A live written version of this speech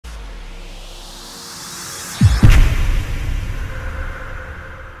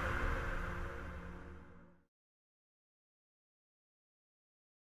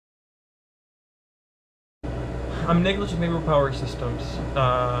I'm negligent with Mabru power systems.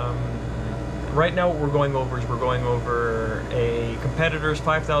 Right now what we're going over is a competitor's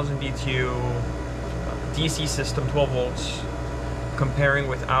 5000 BTU DC system, 12 volts, comparing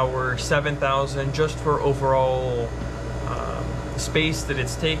with our 7000 just for overall space that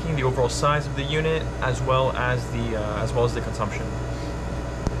it's taking, the overall size of the unit, as well as the consumption.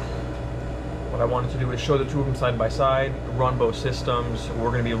 What I wanted to do is show the two of them side by side, run both systems.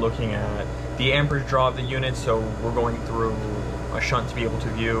 We're going to be looking at the amperage draw of the unit, so we're going through a shunt to be able to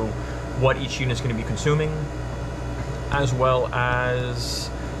view what each unit is going to be consuming, as well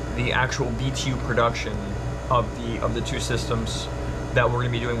as the actual BTU production of the two systems that we're going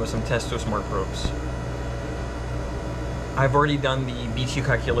to be doing with some Testo Smart probes. I've already done the BTU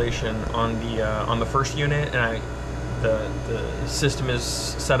calculation on the first unit, and the system is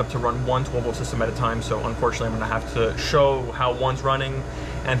set up to run one 12-volt system at a time, so unfortunately I'm going to have to show how one's running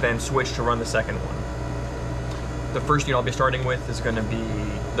and then switch to run the second one. The first unit I'll be starting with is going to be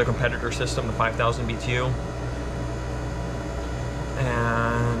the competitor system, the 5000 BTU,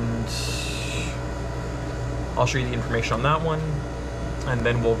 and I'll show you the information on that one, and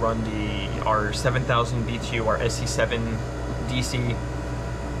then we'll run our 7000 BTU, our SC7DC,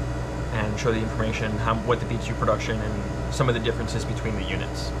 and show the information, what the BTU production and some of the differences between the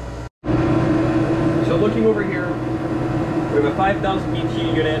units. So looking over here, we have a 5000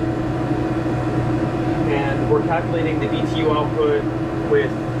 BTU unit, and we're calculating the BTU output with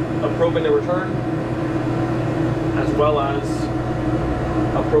a probe in the return, as well as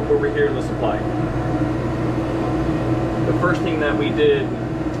a probe over here in the supply. The first thing that we did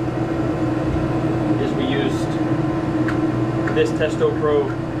is we used this Testo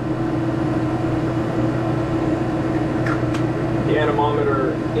probe, the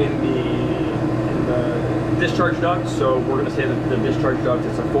anemometer in the discharge duct. So we're going to say that the discharge duct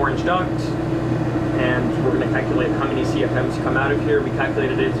is a 4-inch duct, and we're going to calculate how many CFMs come out of here. We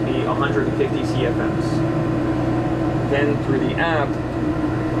calculated it to be 150 CFMs. Then through the app,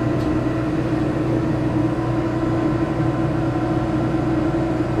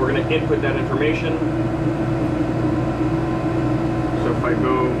 we're going to input that information. So if I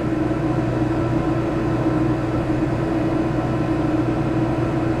go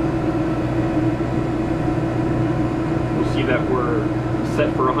that we're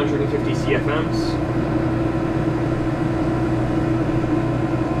set for 150 CFMs.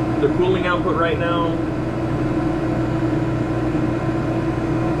 The cooling output right now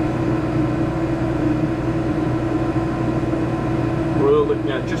we're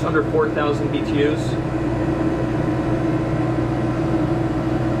looking at just under 4,000 BTUs.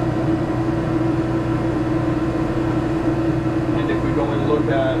 And if we go and look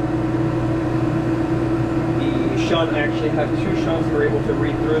at shunt, I actually have two shunts that are able to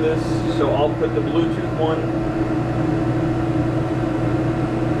read through this, so I'll put the Bluetooth one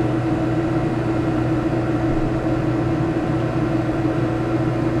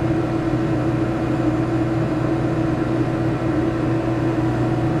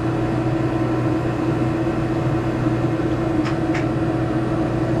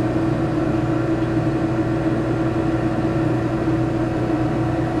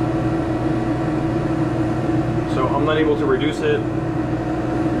able to reduce it.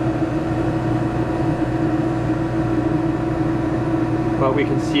 But we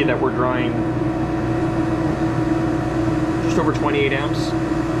can see that we're drawing just over 28 amps.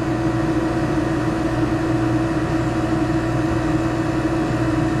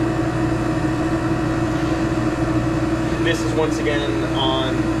 This is once again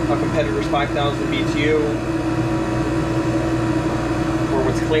on a competitor's 5000 BTU, or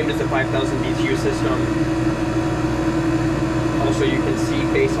what's claimed as a 5000 BTU system. Also, you can see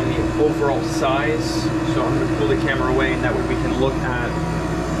based on the overall size, so I'm going to pull the camera away, and that way we can look at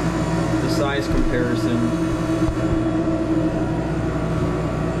the size comparison.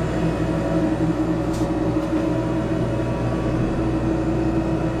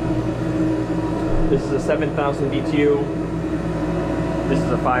 This is a 7000 BTU, this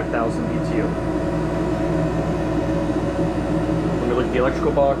is a 5000 BTU. When we look at the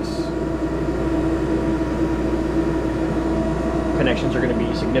electrical box, connections are going to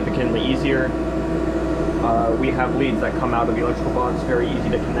be significantly easier. We have leads that come out of the electrical box, very easy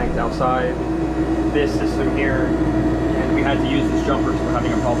to connect outside. This system here, and we had to use this jumper because we're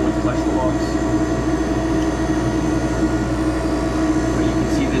having a problem with the electrical box. But you can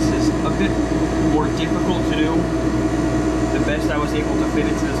see this is a bit more difficult to do. The best I was able to fit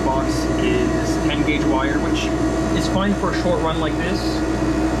into this box is 10 gauge wire, which is fine for a short run like this,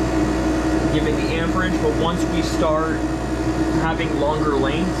 given the amperage, but once we start having longer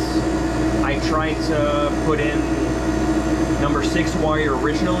lengths. I tried to put in number 6 wire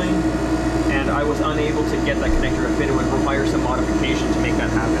originally, and I was unable to get that connector to fit. It would require some modification to make that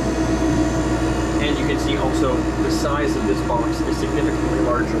happen. And you can see also the size of this box is significantly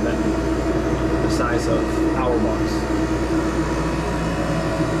larger than the size of our box.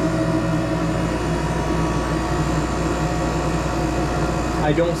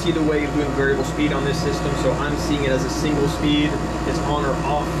 I don't see the way of doing variable speed on this system, so I'm seeing it as a single speed. It's on or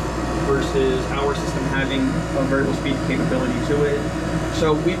off versus our system having a variable speed capability to it.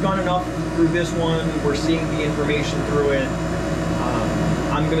 So we've gone enough through this one. We're seeing the information through it.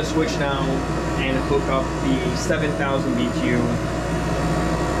 I'm going to switch now and hook up the 7000 BTU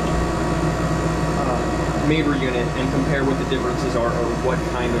Mabru unit and compare what the differences are or what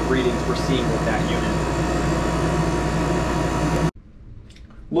kind of readings we're seeing with that unit.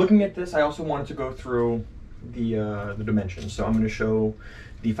 Looking at this, I also wanted to go through the dimensions. So I'm going to show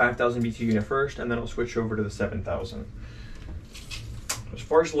the 5000 BTU unit first, and then I'll switch over to the 7000. As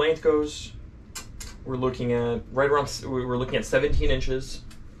far as length goes, we're looking at we're looking at 17 inches.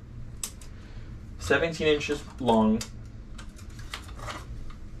 17 inches long.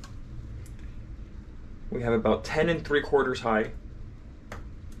 We have about 10 3/4 high.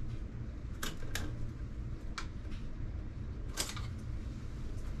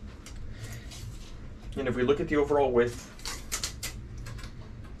 And if we look at the overall width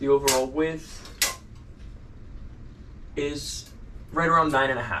is right around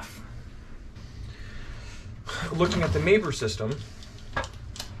 9.5. Looking at the Mabru system,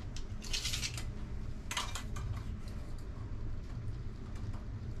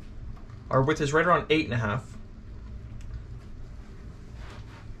 our width is right around 8.5.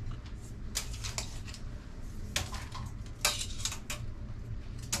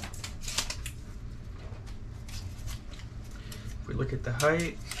 If we look at the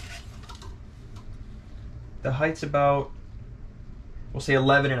height, the height's about, we'll say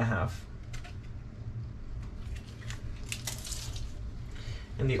 11.5.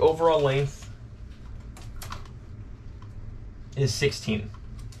 And the overall length is 16.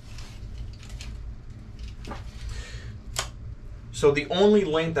 So the only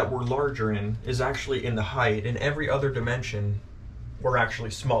length that we're larger in is actually in the height. In every other dimension, we're actually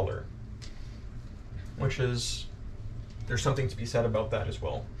smaller, which is, there's something to be said about that as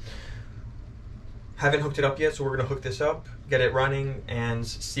well. Haven't hooked it up yet, so we're gonna hook this up, get it running, and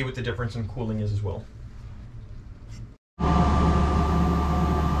see what the difference in cooling is as well.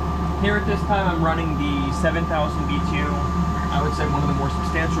 Here at this time, I'm running the 7000 BTU. I would say one of the more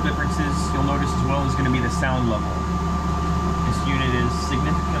substantial differences you'll notice as well is gonna be the sound level. This unit is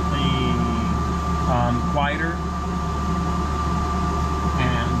significantly quieter,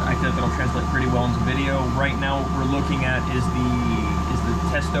 and I think that'll translate pretty well into video. Right now, what we're looking at is the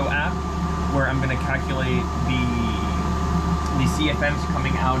Testo app, where I'm going to calculate the CFMs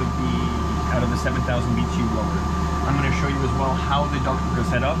coming out of the 7000 BTU lower. I'm going to show you as well how the ductwork is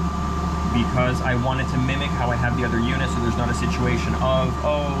set up, because I wanted to mimic how I have the other unit, so there's not a situation of,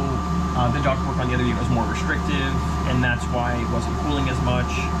 the ductwork on the other unit was more restrictive, and that's why it wasn't cooling as much.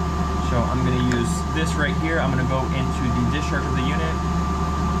 So I'm going to use this right here. I'm going to go into the discharge of the unit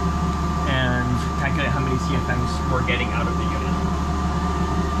and calculate how many CFMs we're getting out of the unit.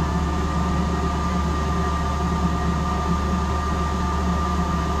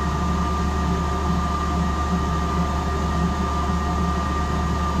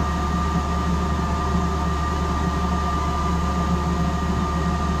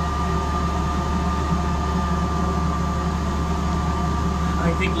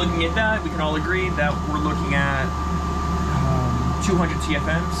 I think looking at that, we can all agree that we're looking at 200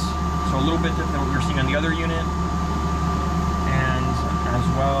 CFMs, so a little bit different than what we were seeing on the other unit. And as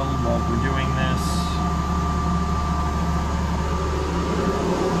well, while we're doing this,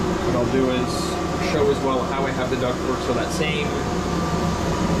 what I'll do is show as well how I have the ductwork. So that same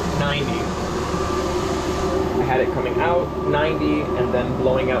 90, I had it coming out 90 and then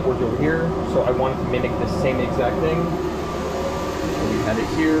blowing outwards over here. So I wanted to mimic the same exact thing. We had it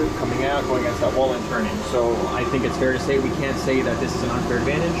here, coming out, going against that wall and turning. So I think it's fair to say we can't say that this is an unfair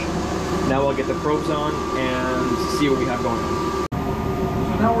advantage. Now I'll get the probes on and see what we have going on.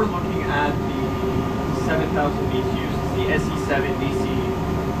 So now we're looking at the 7000 BTUs, the SC7DC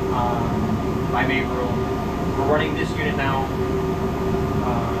by Mabru. We're running this unit now,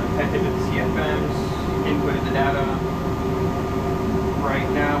 connected with the CFMs, inputted the data. Right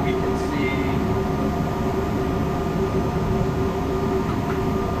now we can see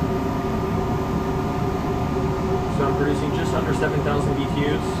so I'm producing just under 7,000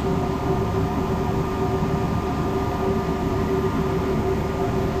 BTUs.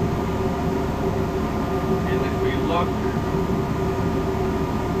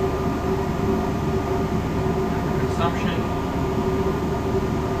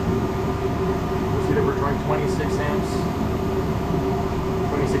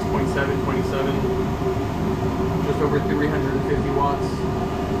 727, just over 350 watts.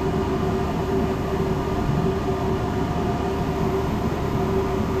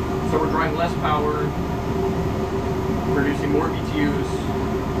 So we're drawing less power, producing more BTUs,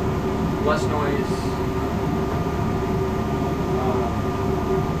 less noise.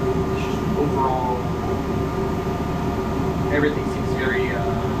 Just overall, everything seems very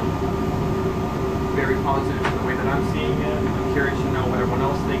positive in the way that I'm seeing it. I'm curious to know what everyone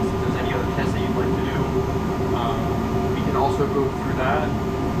else thinks, if there's any other tests that you'd like to do. We can also go through that.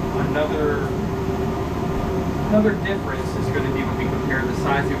 Another difference is going to be when we compare the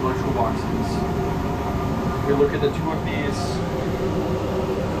size of the electrical boxes. We look at the two of these.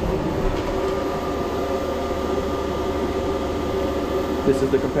 This is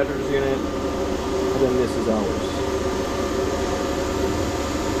the competitor's unit, and then this is ours.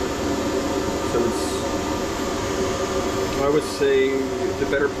 So it's, I would say, the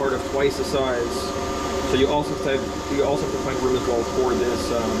better part of twice the size. So you also have to find room as well for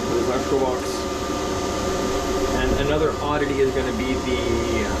this electrical box. And another oddity is going to be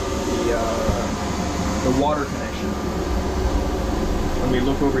the water connection. When we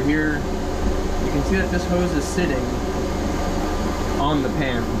look over here, you can see that this hose is sitting on the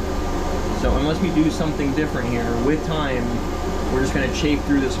pan. So unless we do something different here, with time, we're just going to chafe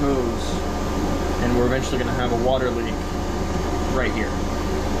through this hose, and we're eventually going to have a water leak right here.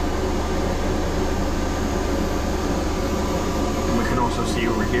 And we can also see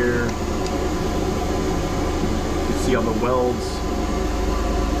over here, you can see all the welds.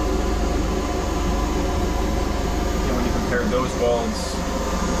 And when you compare those welds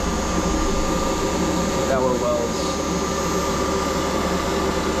with our welds,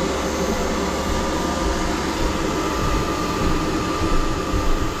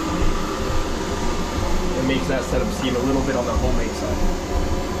 makes that setup seem a little bit on the homemade side.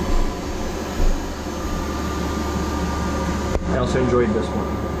 I also enjoyed this one.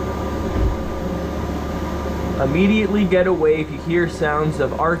 Immediately get away if you hear sounds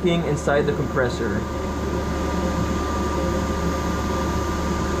of arcing inside the compressor.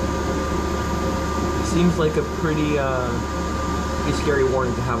 Seems like a pretty scary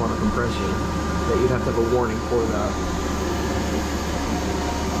warning to have on a compressor, that you'd have to have a warning for that.